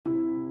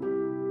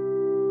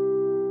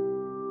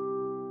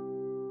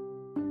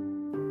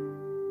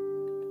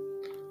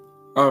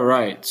All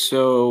right,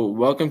 so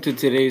welcome to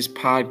today's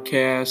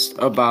podcast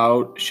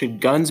about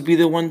should guns be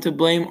the one to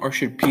blame or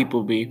should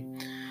people be?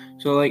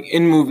 So, like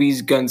in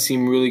movies, guns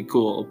seem really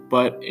cool,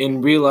 but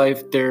in real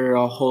life, they're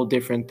a whole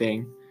different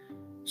thing.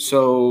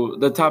 So,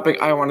 the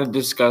topic I want to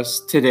discuss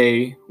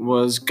today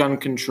was gun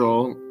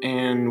control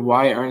and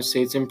why aren't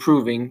states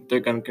improving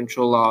their gun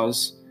control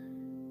laws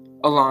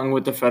along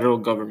with the federal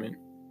government.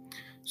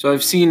 So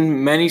I've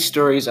seen many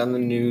stories on the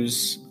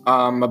news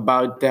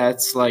about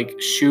deaths,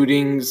 like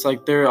shootings,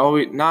 like they're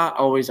always not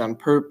always on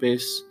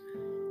purpose,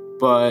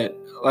 but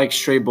like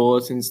stray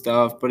bullets and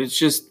stuff. But it's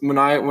just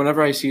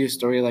whenever I see a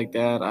story like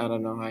that, I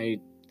don't know,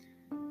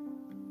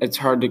 it's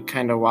hard to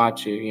kind of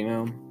watch it, you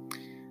know.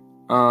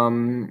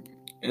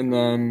 And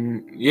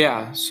then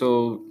yeah,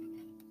 so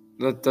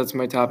that's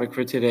my topic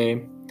for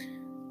today.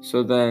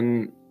 So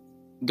then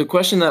the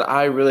question that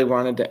I really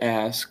wanted to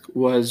ask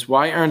was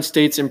why aren't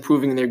states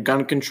improving their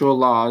gun control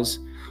laws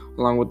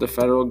along with the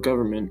federal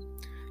government?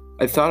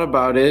 I thought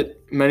about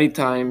it many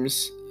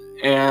times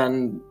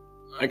and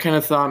I kind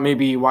of thought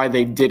maybe why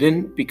they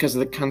didn't because of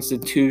the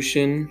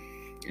Constitution.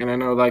 And I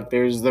know like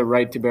there's the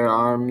right to bear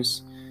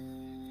arms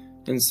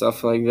and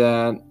stuff like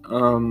that.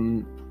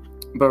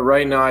 But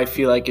right now I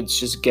feel like it's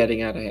just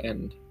getting out of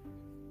hand.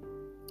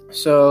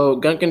 So,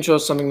 gun control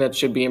is something that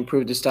should be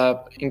improved to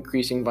stop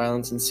increasing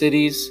violence in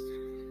cities.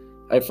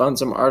 I found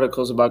some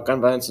articles about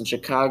gun violence in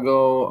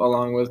Chicago,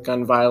 along with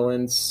gun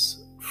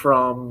violence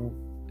from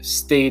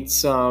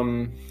states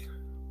all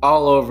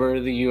over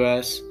the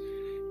U.S.,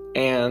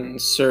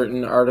 and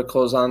certain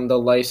articles on the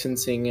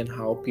licensing and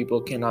how people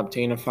can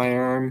obtain a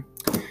firearm.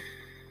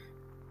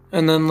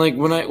 And then, like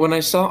when I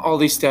saw all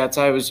these stats,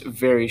 I was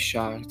very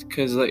shocked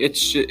because like,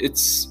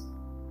 it's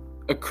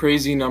a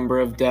crazy number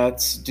of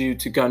deaths due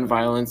to gun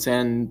violence,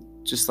 and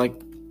just like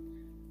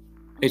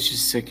it's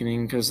just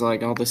sickening because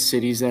like all the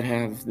cities that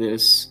have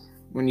this,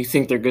 when you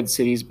think they're good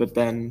cities, but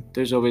then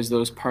there's always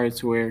those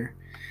parts where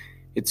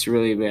it's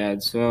really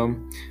bad. So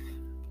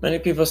many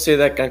people say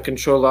that gun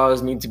control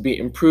laws need to be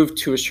improved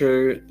to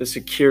assure the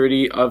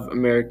security of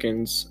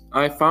Americans.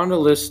 I found a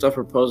list of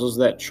proposals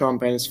that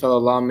Trump and his fellow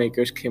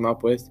lawmakers came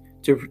up with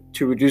to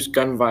reduce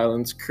gun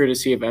violence,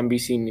 courtesy of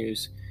NBC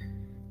News.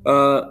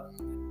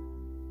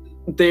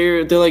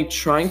 They're like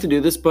trying to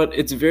do this, but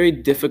it's very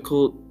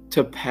difficult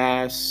to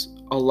pass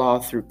a law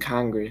through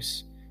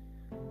Congress.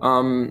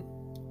 But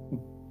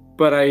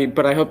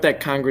I hope that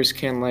Congress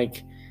can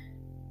like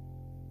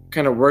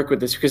kind of work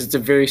with this because it's a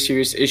very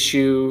serious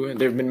issue.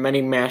 There have been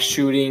many mass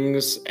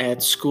shootings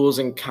at schools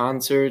and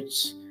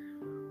concerts,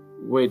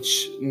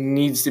 which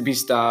needs to be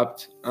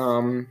stopped.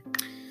 So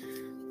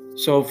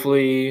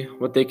hopefully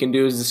what they can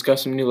do is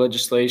discuss some new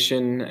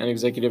legislation and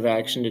executive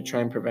action to try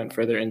and prevent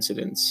further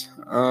incidents.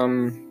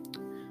 I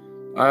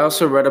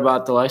also read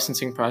about the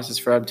licensing process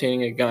for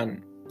obtaining a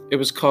gun. It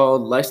was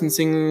called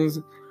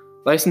Licensing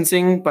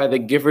by the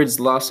Giffords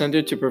Law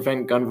Center to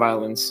Prevent Gun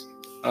Violence.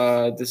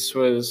 This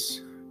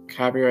was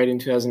copyrighted in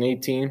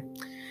 2018. It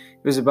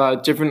was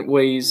about different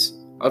ways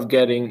of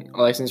getting a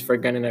license for a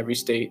gun in every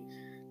state.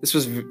 This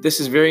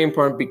is very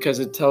important because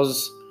it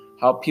tells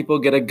how people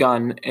get a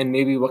gun and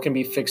maybe what can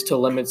be fixed to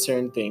limit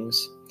certain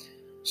things.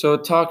 So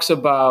it talks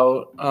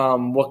about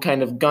what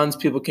kind of guns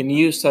people can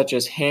use, such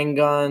as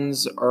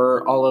handguns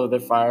or all of their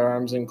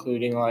firearms,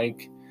 including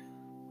like,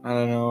 I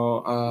don't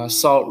know,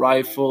 assault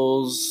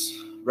rifles,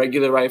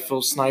 regular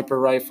rifles, sniper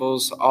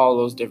rifles, all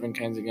those different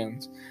kinds of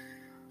guns.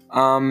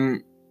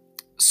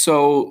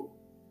 So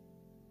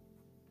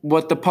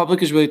what the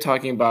public is really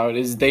talking about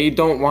is they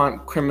don't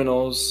want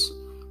criminals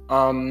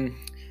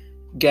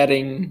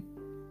getting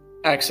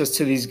access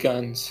to these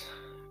guns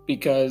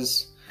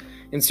because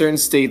in certain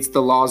states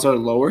the laws are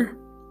lower,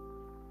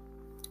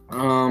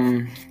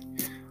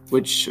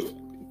 which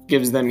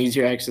gives them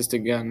easier access to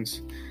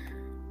guns.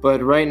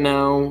 But right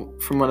now,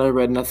 from what I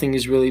read, nothing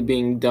is really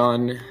being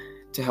done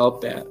to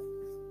help that.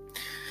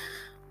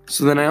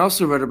 So then I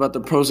also read about the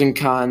pros and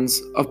cons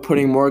of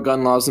putting more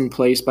gun laws in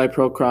place by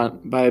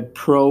procon.org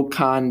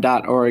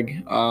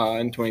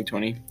in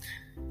 2020.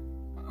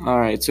 All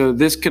right, so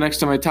this connects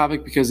to my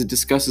topic because it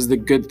discusses the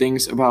good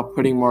things about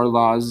putting more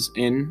laws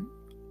in.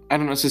 I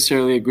don't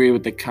necessarily agree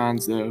with the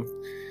cons, though.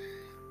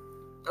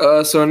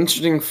 So an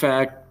interesting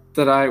fact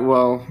that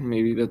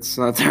maybe that's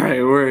not the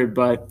right word,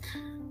 but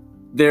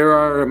there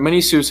are many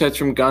suicides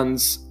from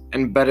guns,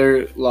 and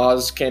better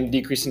laws can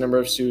decrease the number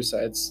of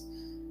suicides.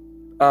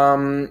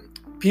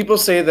 People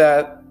say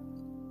that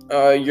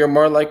you're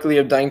more likely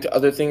of dying to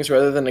other things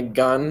rather than a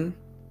gun,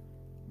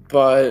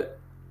 but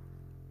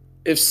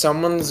if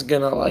someone's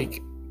gonna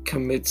like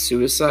commit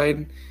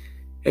suicide,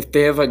 if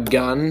they have a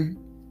gun,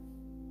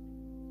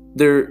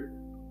 they're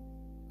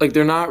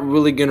not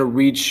really gonna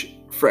reach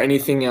for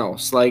anything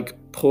else like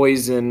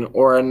poison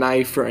or a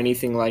knife or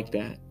anything like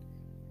that.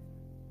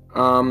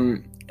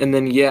 And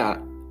then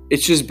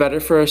it's just better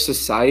for our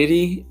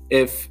society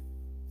if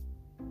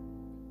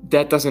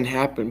that doesn't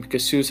happen,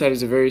 because suicide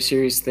is a very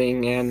serious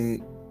thing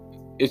and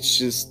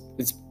it's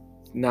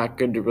not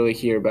good to really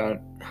hear about.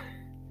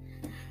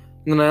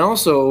 And then I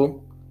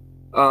also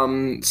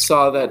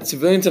saw that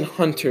civilians and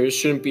hunters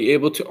shouldn't be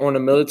able to own a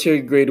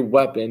military-grade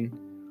weapon,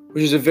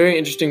 which is a very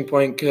interesting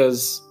point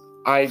because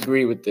I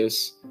agree with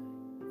this.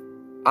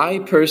 I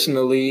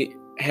personally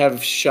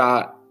have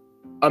shot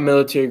a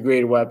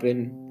military-grade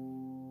weapon,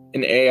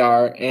 an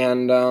AR,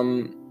 and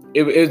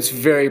it's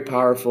very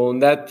powerful.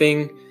 And that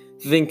thing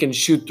can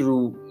shoot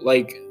through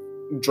like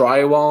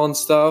drywall and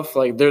stuff.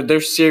 Like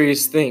they're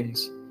serious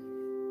things.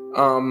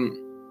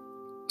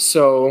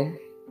 So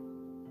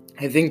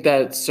I think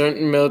that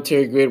certain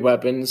military-grade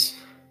weapons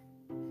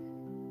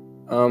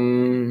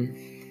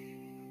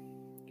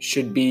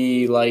should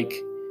be like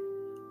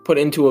put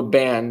into a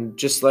ban,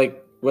 just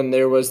like when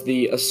there was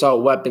the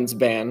assault weapons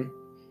ban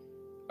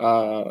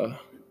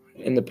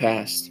in the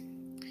past.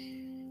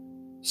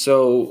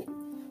 So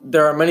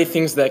there are many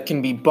things that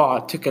can be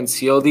bought to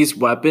conceal these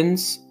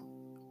weapons,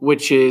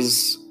 which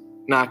is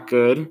not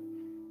good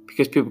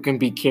because people can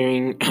be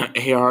carrying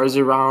ARs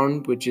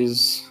around, which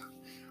is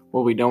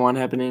what we don't want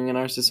happening in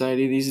our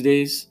society these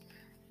days.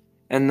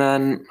 And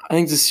then I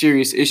think it's a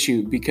serious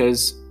issue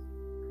because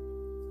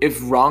if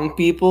wrong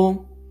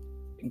people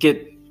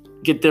get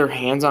their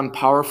hands on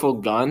powerful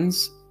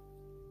guns,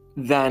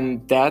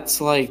 then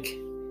that's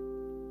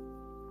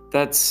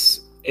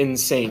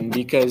insane.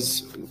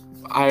 Because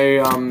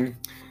I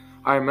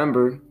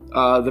remember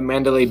the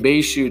Mandalay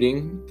Bay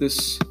shooting.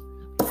 This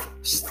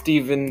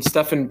Stephen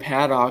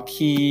Paddock,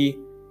 he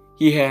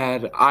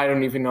had, I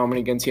don't even know how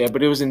many guns he had,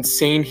 but it was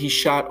insane. He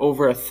shot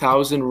over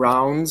 1,000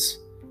 rounds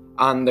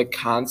on the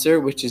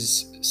concert, which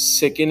is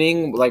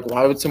sickening. Like,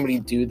 why would somebody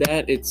do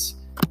that? It's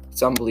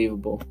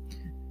unbelievable.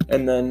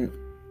 And then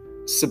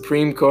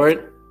Supreme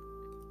Court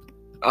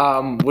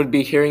would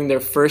be hearing their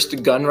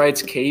first gun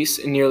rights case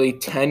in nearly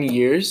 10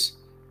 years.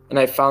 And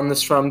I found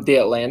this from The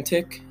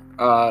Atlantic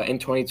in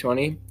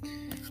 2020.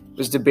 It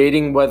was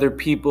debating whether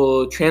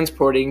people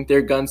transporting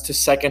their guns to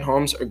second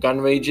homes or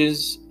gun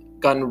ranges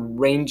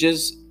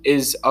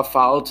is a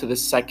foul to the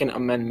Second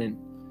Amendment.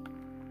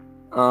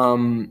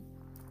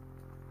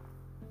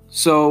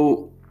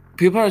 So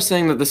people are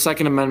saying that the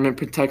Second Amendment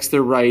protects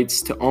their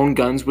rights to own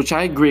guns, which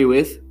I agree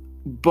with,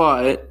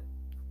 but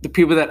the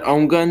people that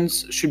own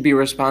guns should be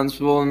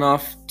responsible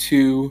enough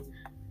to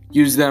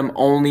use them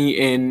only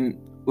in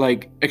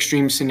like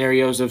extreme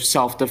scenarios of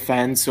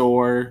self-defense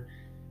or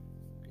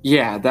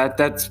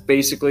that's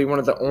basically one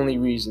of the only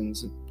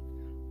reasons.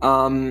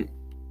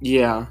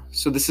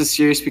 So this is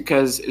serious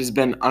because it has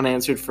been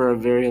unanswered for a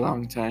very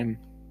long time.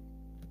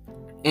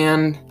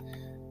 And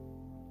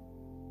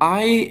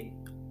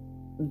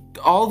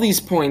all these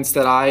points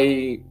that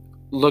I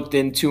looked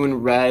into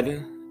and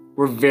read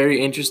were very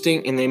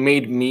interesting, and they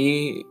made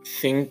me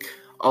think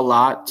a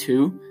lot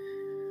too.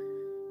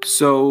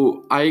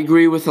 So I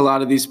agree with a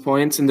lot of these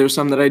points, and there's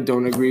some that I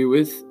don't agree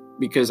with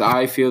because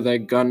I feel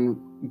that gun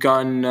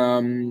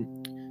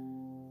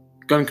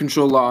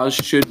control laws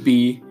should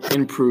be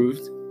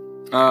improved.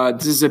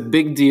 This is a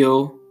big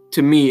deal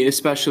to me,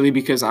 especially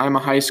because I'm a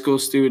high school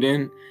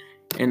student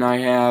and I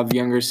have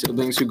younger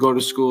siblings who go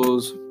to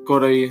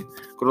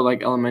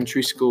like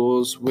elementary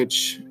schools,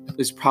 which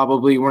is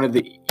probably one of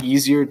the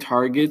easier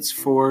targets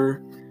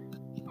for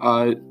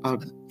a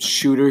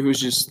shooter who's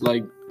just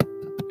like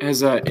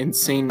has an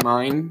insane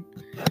mind.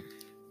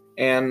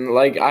 And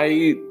like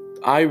I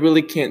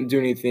really can't do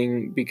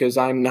anything because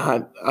I'm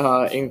not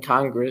in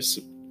Congress,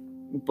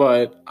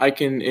 but I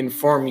can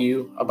inform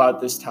you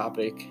about this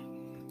topic.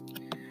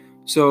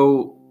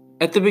 So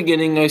at the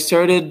beginning, I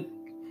started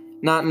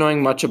not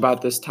knowing much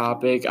about this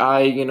topic.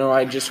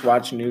 I just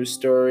watch news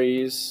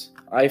stories.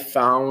 I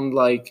found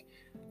like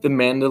the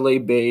Mandalay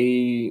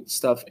Bay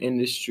stuff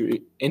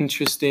industry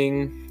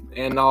interesting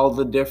and all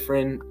the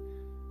different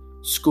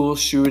school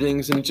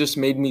shootings, and it just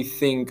made me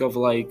think of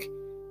like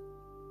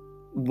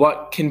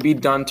what can be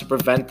done to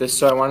prevent this.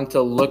 So I wanted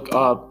to look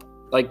up,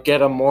 like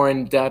get a more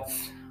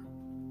in-depth,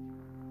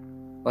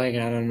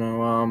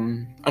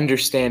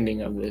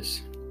 understanding of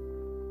this.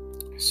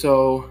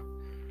 So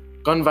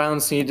gun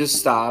violence needs to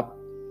stop,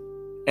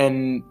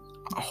 and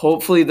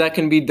hopefully that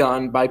can be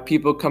done by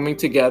people coming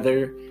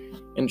together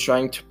and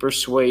trying to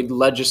persuade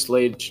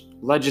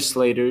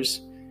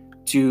legislators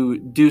to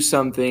do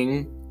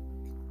something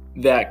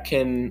that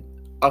can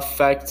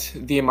affect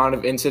the amount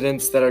of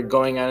incidents that are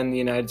going on in the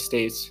United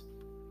States.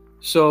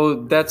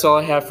 So that's all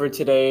I have for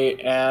today,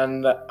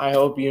 and I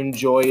hope you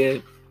enjoy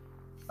it.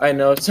 I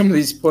know some of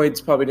these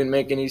points probably didn't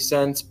make any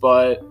sense,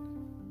 but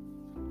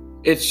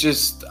it's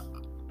just,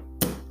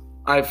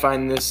 I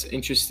find this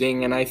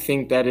interesting, and I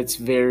think that it's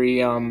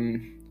very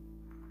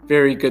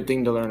good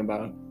thing to learn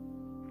about.